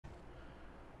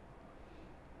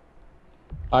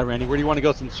All right, Randy, where do you want to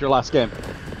go since it's your last game?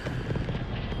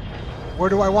 Where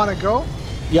do I want to go?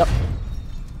 Yep.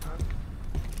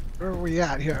 Where are we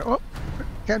at here? Oh,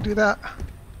 can't do that.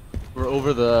 We're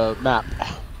over the map.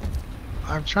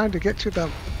 I'm trying to get to the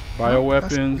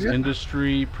Bioweapons,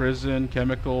 industry, prison,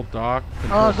 chemical, dock.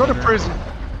 Go to prison.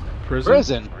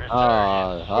 Prison?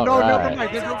 No, never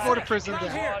mind. Then we'll go to prison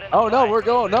then. Oh, no, we're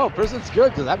going. No, prison's good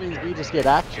because that means we just get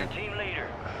action.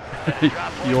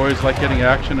 You always like getting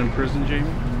action in prison, Jamie?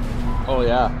 Oh,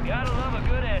 yeah.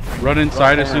 Run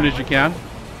inside as soon as you can.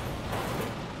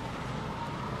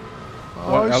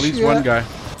 Oh, At least one guy.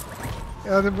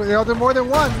 Yeah, there's more than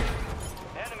one.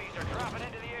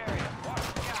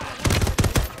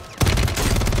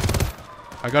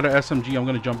 I got an SMG. I'm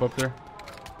gonna jump up there.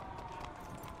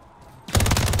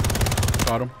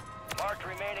 Got him.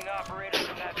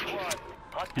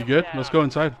 You good? Let's go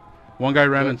inside. One guy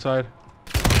ran inside.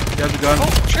 He has a gun.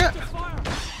 Oh shit!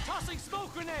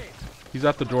 He's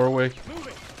at the doorway.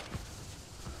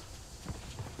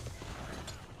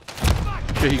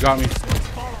 Shit, he got me.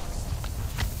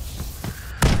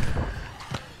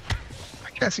 I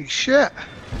can't see shit.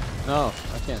 No,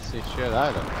 I can't see shit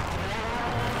either.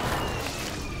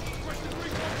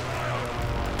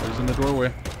 He's in the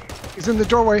doorway. He's in the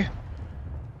doorway.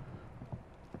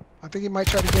 I think he might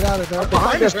try to get out of there.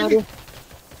 Behind us, Randy.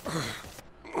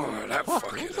 Oh, that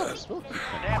fucking ass.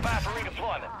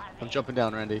 I'm jumping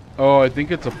down, Randy. Oh, I think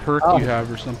it's a perk you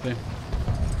have or something.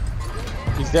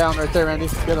 He's down right there, Randy.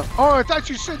 Get him. Oh, I thought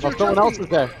you said you were someone else jumping. is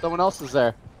there. Someone else is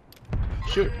there.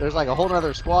 Shoot, there's like a whole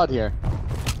nother squad here.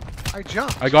 I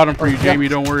jumped. I got him for you, Jamie.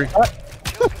 Don't worry.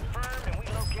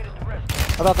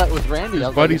 I thought that was Randy. His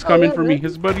buddy's coming for me.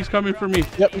 His buddy's coming for me.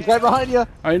 Yep, he's right behind you.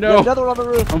 I know. Another one on the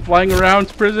roof. I'm flying around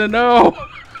prison. No.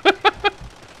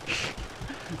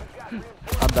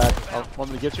 I'm back. Want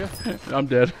me to get you? I'm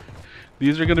dead.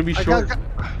 These are gonna be short.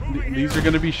 These are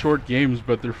gonna be short games,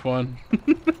 but they're fun.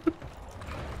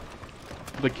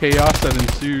 The chaos that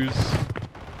ensues.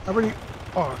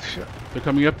 Oh shit! They're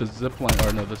coming up the zip line.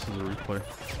 Oh no, this is a replay.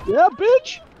 Yeah,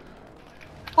 bitch.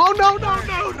 Oh no!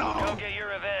 Go get your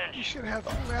revenge. You should have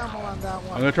full ammo on that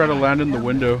one. I'm gonna try to land in the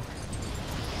window.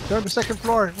 They're on the second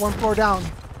floor. One floor down.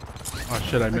 Oh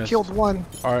shit, I missed. I killed one.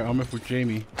 All right, I'm up with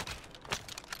Jamie.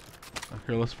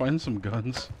 Here, let's find some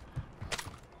guns.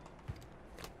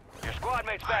 Your squad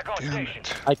mate's back on station.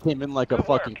 I came in like a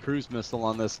fucking cruise missile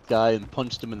on this guy and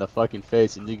punched him in the fucking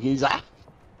face, and he's ah.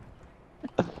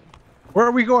 Where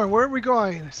are we going? Where are we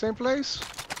going? Same place?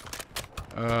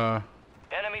 Enemy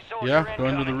soldier Yeah, go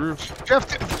into the incoming. roof. Jeff.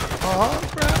 Oh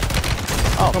crap!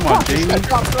 Oh, Come on, fuck, this guy Jamie.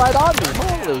 dropped right on me.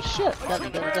 Holy shit. Get me.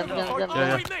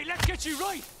 Yeah.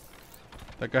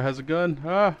 That guy has a gun.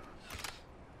 Ah.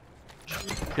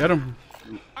 Get him.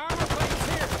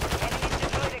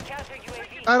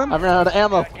 Adam. I ran out of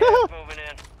ammo.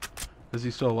 Is he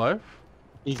still alive?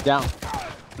 He's down.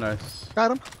 Nice.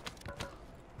 Got him.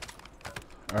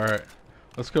 All right.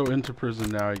 Let's go into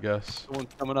prison now, I guess.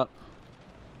 Someone's coming up.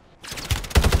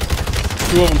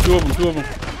 Two of them.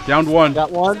 Downed one.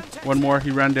 Got one. One more. He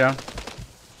ran down.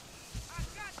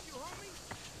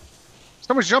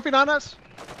 Someone's jumping on us.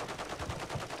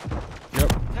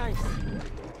 Yep.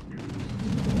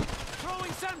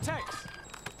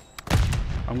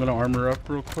 I'm gonna armor up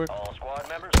real quick. All squad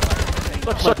members.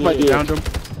 Suck my dick. Downed him.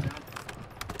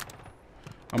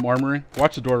 I'm armoring.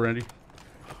 Watch the door, Randy.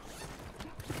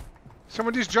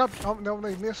 Someone just jumped. Oh no,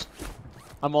 they missed.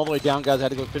 I'm all the way down, guys. I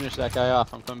had to go finish that guy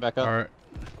off. I'm coming back up. All right.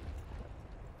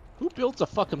 Who builds a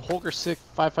fucking Holger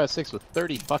 5.56 with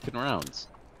 30 fucking rounds?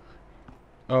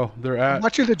 Oh, they're I'm at.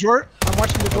 watching the door. I'm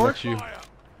watching the Oh, door. that's you.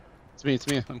 It's me. It's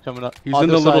me. I'm coming up. He's On in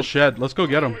the this little side. shed. Let's go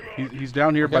get him. He's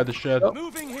down here by the shed. Yep.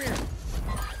 Moving here.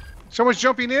 Someone's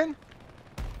jumping in.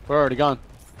 We're already gone.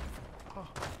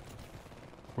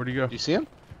 Where'd he go? Do you see him?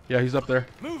 Yeah, he's up there.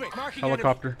 Moving. Marking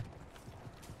Helicopter.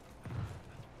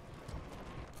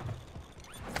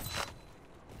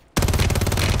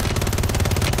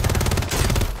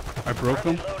 I broke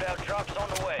him. Loadout drops on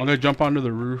the way. I'm gonna jump onto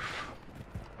the roof.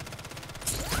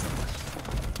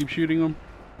 Keep shooting him.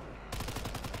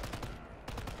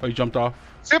 Oh, he jumped off.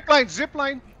 Zip line. Zip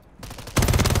line.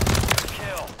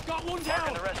 Kill. Got one Marking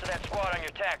down. the rest of that squad on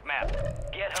your tac map.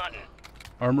 Get hunting.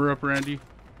 Armor up, Randy.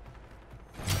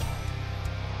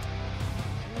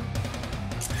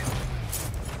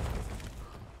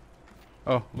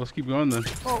 Oh, let's keep going then.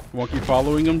 Oh. You want to keep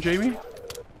following him, Jamie?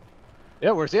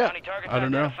 Yeah, where's he at? Bounty targets I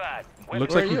don't know. identified. It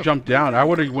looks Where like are he you? jumped down. I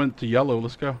would have went to yellow.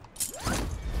 Let's go.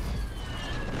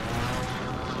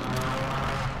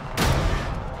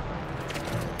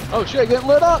 Oh shit, getting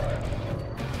lit up!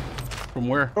 From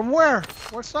where? From where?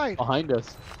 What side? Behind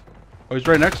us. Oh, he's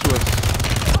right next to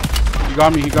us. He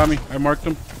got me. He got me. I marked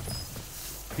him.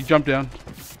 He jumped down.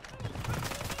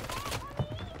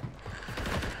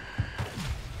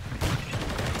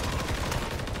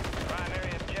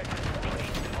 Primary objective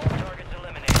complete. All targets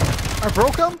eliminated. I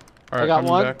broke him. All right, I got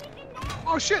coming one. back.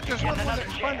 Oh shit, there's one another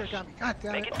that Thunder chance. got me. God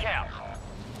damn Make it. it count.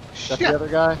 That's Shit. the other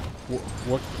guy.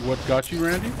 What got you,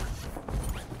 Randy?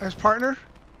 His partner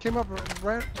came up,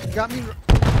 right, got me.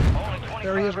 Only 25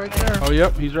 There he is, right remaining. there. Oh,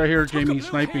 yep, he's right here, Jamie. He's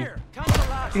sniping.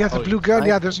 He has a Oh, blue he's gun. sniping.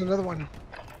 Yeah, there's another one.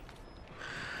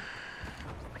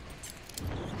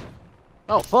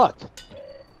 Oh fuck.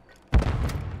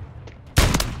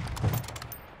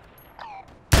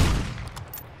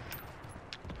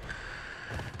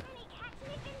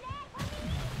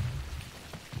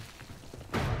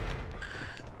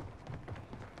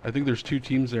 I think there's 2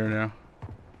 teams there now.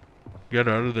 Get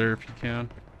out of there if you can.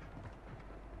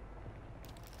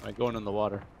 I'm going in the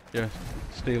water. Yeah,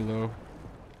 stay low.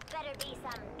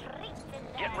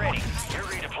 Get ready. You're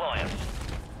redeploying.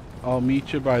 I'll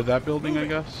meet you by that building, I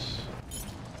guess.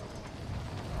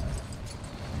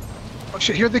 Oh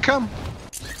shit, here they come.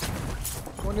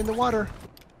 One in the water.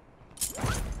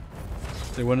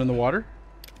 They went in the water?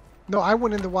 No, I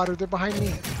went in the water. They're behind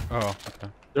me. Oh, okay.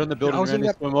 They're in the building. I was in Randy,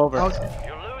 that- swim over. I was-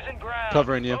 You're losing ground.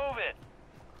 Covering you. Move it.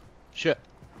 Shit.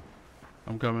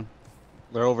 I'm coming.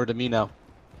 They're over to me now.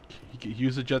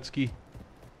 Use a jet ski.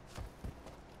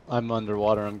 I'm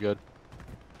underwater. I'm good.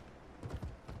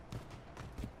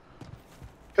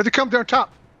 Here they come down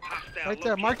top. Right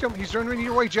there. Mark him. He's running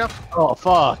your way, Jeff. Oh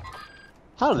fuck.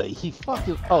 How did he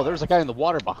fucking? Oh, there's a guy in the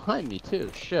water behind me too.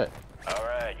 Shit. All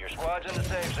right, your squad's in the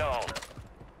safe zone.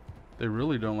 They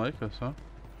really don't like us, huh?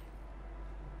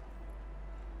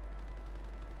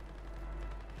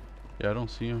 Yeah, I don't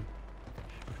see him.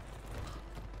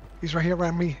 He's right here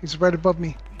around me. He's right above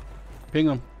me. Ping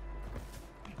him.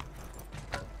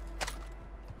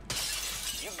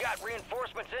 You got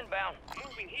reinforcements inbound.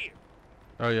 Moving here.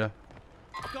 Oh, yeah.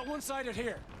 Got one sided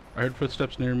here. I heard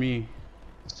footsteps near me.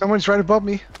 Someone's right above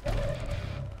me.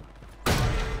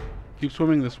 Keep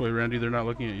swimming this way, Randy. They're not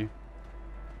looking at you.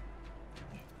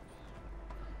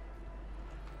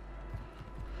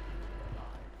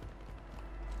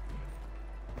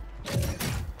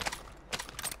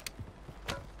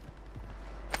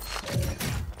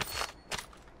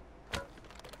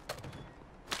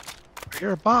 I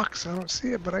hear a box. I don't see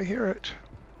it, but I hear it.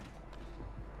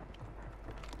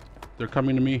 They're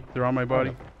coming to me. They're on my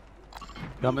body.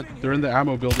 Coming. They're in the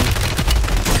ammo building.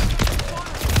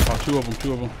 Oh, two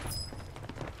of them.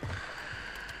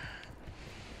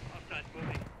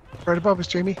 Right above us,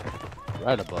 Jamie.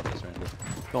 Right above us, Randy.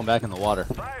 Going back in the water.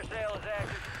 Fire sale is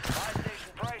active. Buy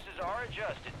station prices are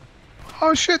adjusted.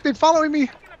 Oh shit, they're following me.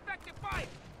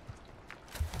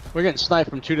 We're getting sniped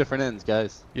from 2 different ends,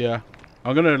 guys. Yeah.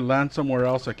 I'm gonna land somewhere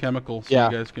else at Chemical so Yeah.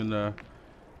 you guys can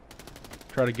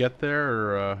try to get there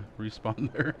or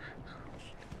respawn there.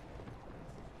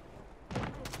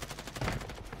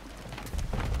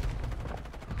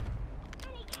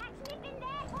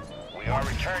 We are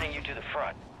returning you to the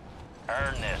front.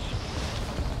 Earn this.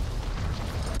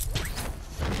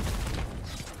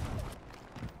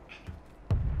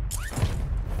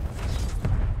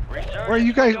 Where are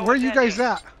you guys? Where are you guys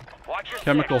at? Watch your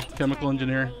Chemical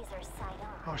engineering.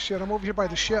 Oh shit, I'm over here by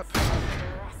the ship.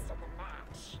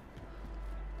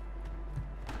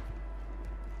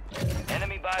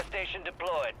 Enemy buy station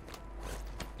deployed.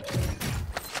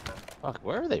 Fuck,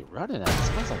 where are they running at? It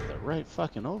smells like they're right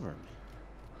fucking over me.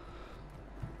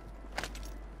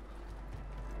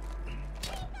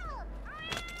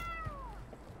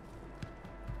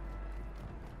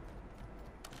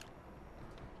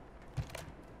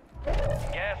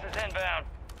 Gas is inbound.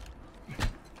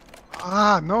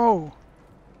 Ah, no.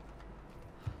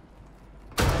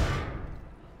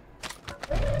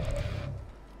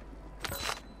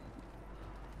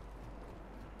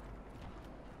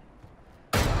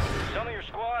 Some of your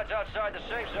squads outside the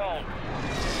safe zone.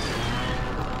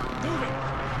 Moving.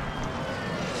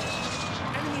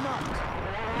 Enemy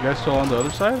marked. You guys still on the other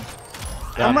side?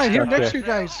 Yeah, I'm right here stuck next to there. you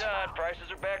guys. Done.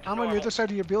 Prices are back to I'm on normal. the other side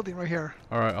of your building right here.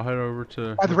 Alright, I'll head over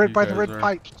to By the where red you by the guys red are.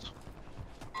 pipes.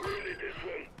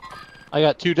 I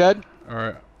got 2 dead.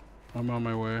 Alright. I'm on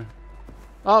my way.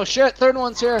 Oh shit, 3rd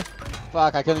one's here.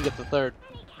 Fuck, I couldn't get the 3rd.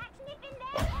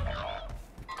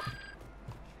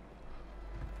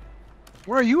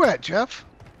 Where are you at, Jeff?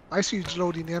 I see you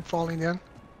loading in, falling in.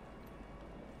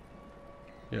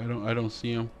 Yeah, I don't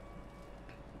see him.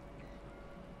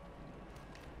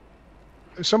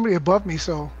 There's somebody above me,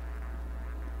 so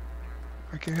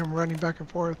I can hear him running back and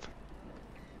forth.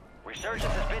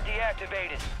 Resurgence has been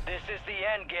deactivated. This is the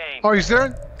end game. Oh, he's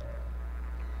there?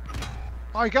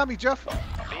 Oh, he got me, Jeff. Be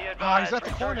He's advised, at the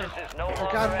corner. resurgence is no I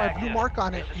longer got my blue active. mark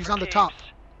on it. This is He's for on the keeps. top.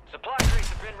 Supply crates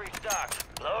have been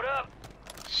restocked. Load up.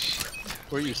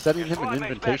 Were you sending him an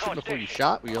invitation before you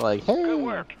shot? Were you like, hey? Good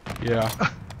work. Yeah.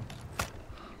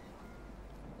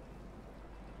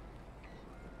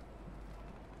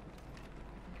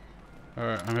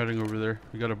 Alright, I'm heading over there.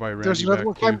 We gotta buy Randy There's another back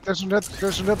one. too. Climbing.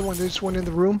 There's another one. There's one in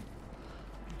the room.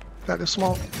 That is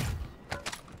small.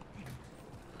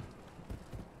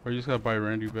 Or you just gotta buy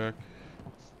Randy back.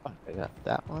 Fuck, I got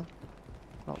that one.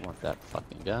 I don't want that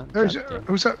fucking gun. There's Goddamn.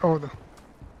 who's that? Oh, the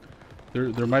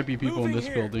There might be people in Moving this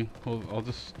here. building. I'll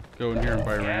just go in here and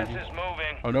buy Gas Randy. is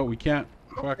moving. Oh no, we can't.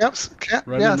 Fuck. yep. Cat.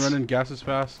 Run Yes. in, gas is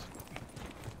fast.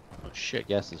 Oh shit,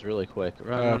 gas is really quick.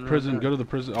 Run, Prison, run. go to the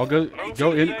prison. I'll go Move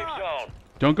go to the in. safe zone.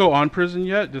 Don't go on prison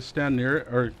yet, just stand near it,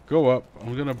 or go up.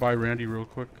 I'm gonna buy Randy real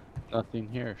quick. Nothing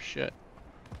here. Shit.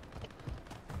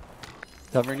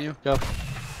 Covering you. Go.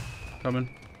 Coming.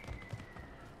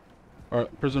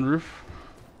 Alright, prison roof.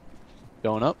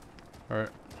 Going up. Alright.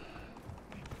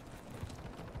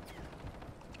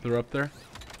 They're up there.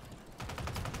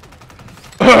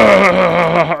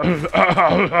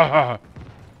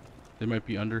 They might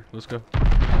be under. Let's go.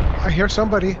 I hear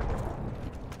somebody.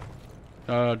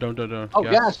 Don't. Oh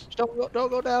gas! Don't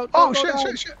go down. Oh Don't go shit! down.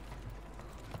 Shit! Shit!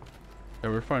 Yeah,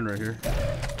 we're fine right here.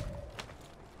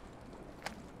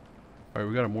 Alright,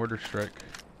 we got a mortar strike.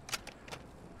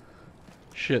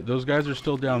 Shit, those guys are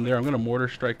still down there. I'm gonna mortar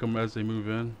strike them as they move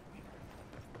in.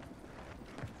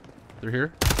 They're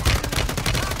here?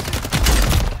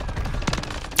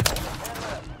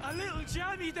 A little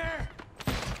jammy there.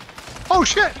 Oh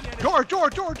shit! Door!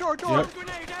 Yep.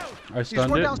 Grenade out. I He's stunned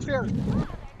going it. downstairs.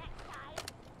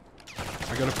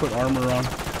 I gotta put armor on.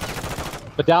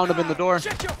 But down him in the door.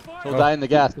 Check your fire. He'll die in the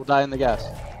gas. He'll die in the gas.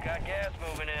 Got gas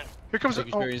moving in. Here comes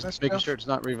Making oh, sure he's that's making Jeff. sure it's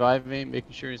not reviving.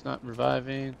 Making sure he's not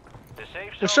reviving. The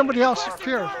safe There's zone somebody is else far from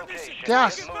here. your location.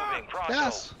 Gas. Get moving pronto.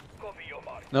 Yes.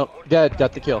 Nope. Dead.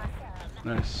 Got the kill.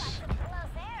 Nice.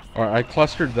 Alright, I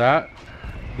clustered that.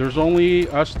 There's only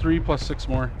us 3 plus 6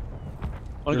 more.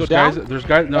 Wanna go There's down? guys. There's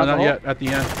guys. No, Down the not hole? yet. At the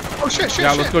end. Oh shit! Shit! Yeah,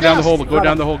 shit, let's go down the yes. hole. Go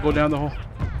down the hole. Go down the hole.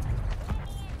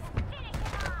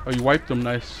 Oh, you wiped them.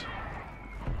 Nice.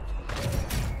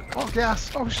 Oh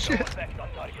gas! Oh shit!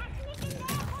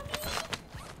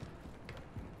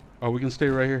 Oh, we can stay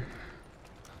right here.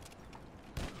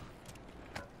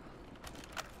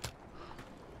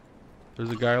 There's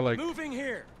a guy like Moving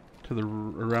here. to the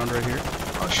around right here.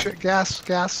 Oh shit! Gas!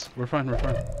 Gas! We're fine. We're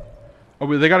fine. Oh,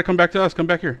 wait, they gotta come back to us. Come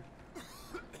back here.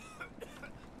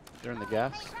 They're in the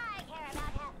gas.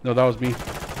 No, that was me.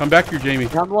 Come back here, Jamie.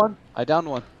 Downed one. I downed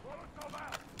one.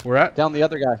 We're at. Down the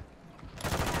other guy.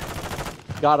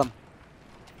 Got him.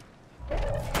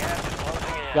 Gas is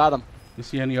closing in. Got him. You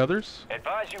see any others?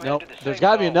 Advise you Nope. head to the There's safe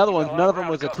got to be zone. another You one. got None of them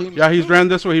ground was a cover. team. Yeah, he's ran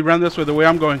this way. He ran this way. The way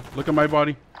I'm going. Look at my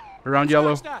body. Around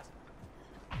yellow. Charge that.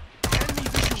 Enemy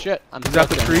visual. Shit. I'm He's at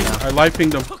the stuck tree. in now. I live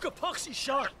pinged him. Took a poxy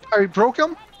shot. I broke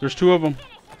him. There's 2 of them.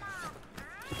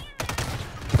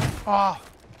 Oh.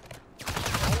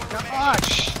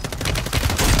 Gosh.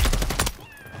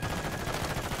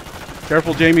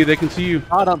 Careful, Jamie. They can see you.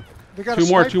 Got him. They got 2 a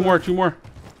more. sniper. 2 more. 2 more.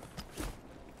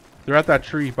 They're at that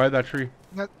tree. By that tree.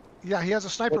 Yeah, he has a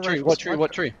sniper What tree? rifle. What tree?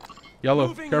 What tree? Yellow.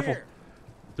 Moving Careful. here.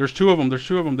 There's 2 of them. There's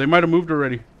 2 of them. They might have moved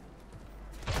already.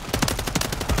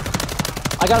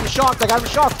 I got him shocked. I got him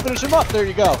shocked. Finish him up. There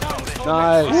you go.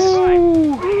 Nice.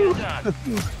 Ooh. Done.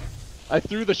 I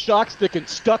threw the shock stick and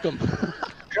stuck him.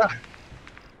 God.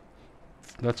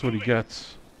 That's what he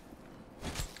gets.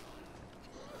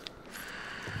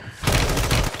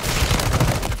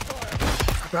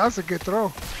 That was a good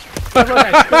throw.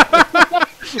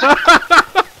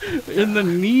 In the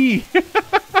knee.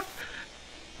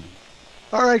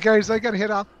 All right, guys, I gotta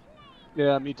head out.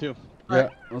 Yeah, me too. Yeah.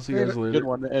 I'll see you guys Later. later. Good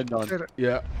one to end on. Later.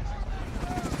 Yeah.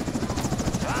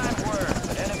 Time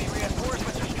word. Enemy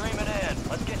reinforcements are streaming in.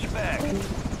 Let's get you back.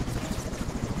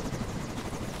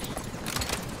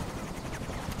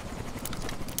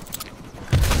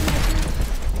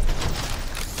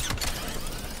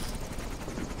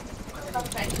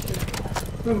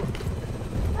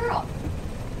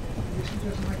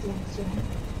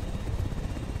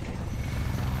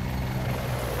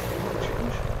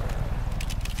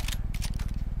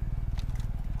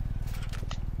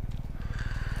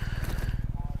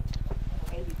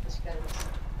 Maybe this goes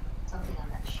something on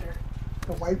that shirt.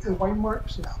 The white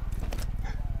marks? Yeah.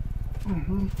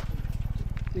 Mm-hmm.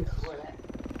 Where that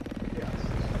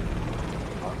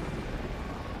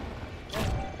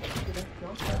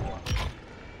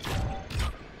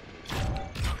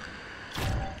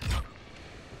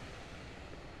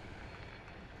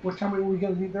What time are we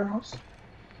gonna leave their house?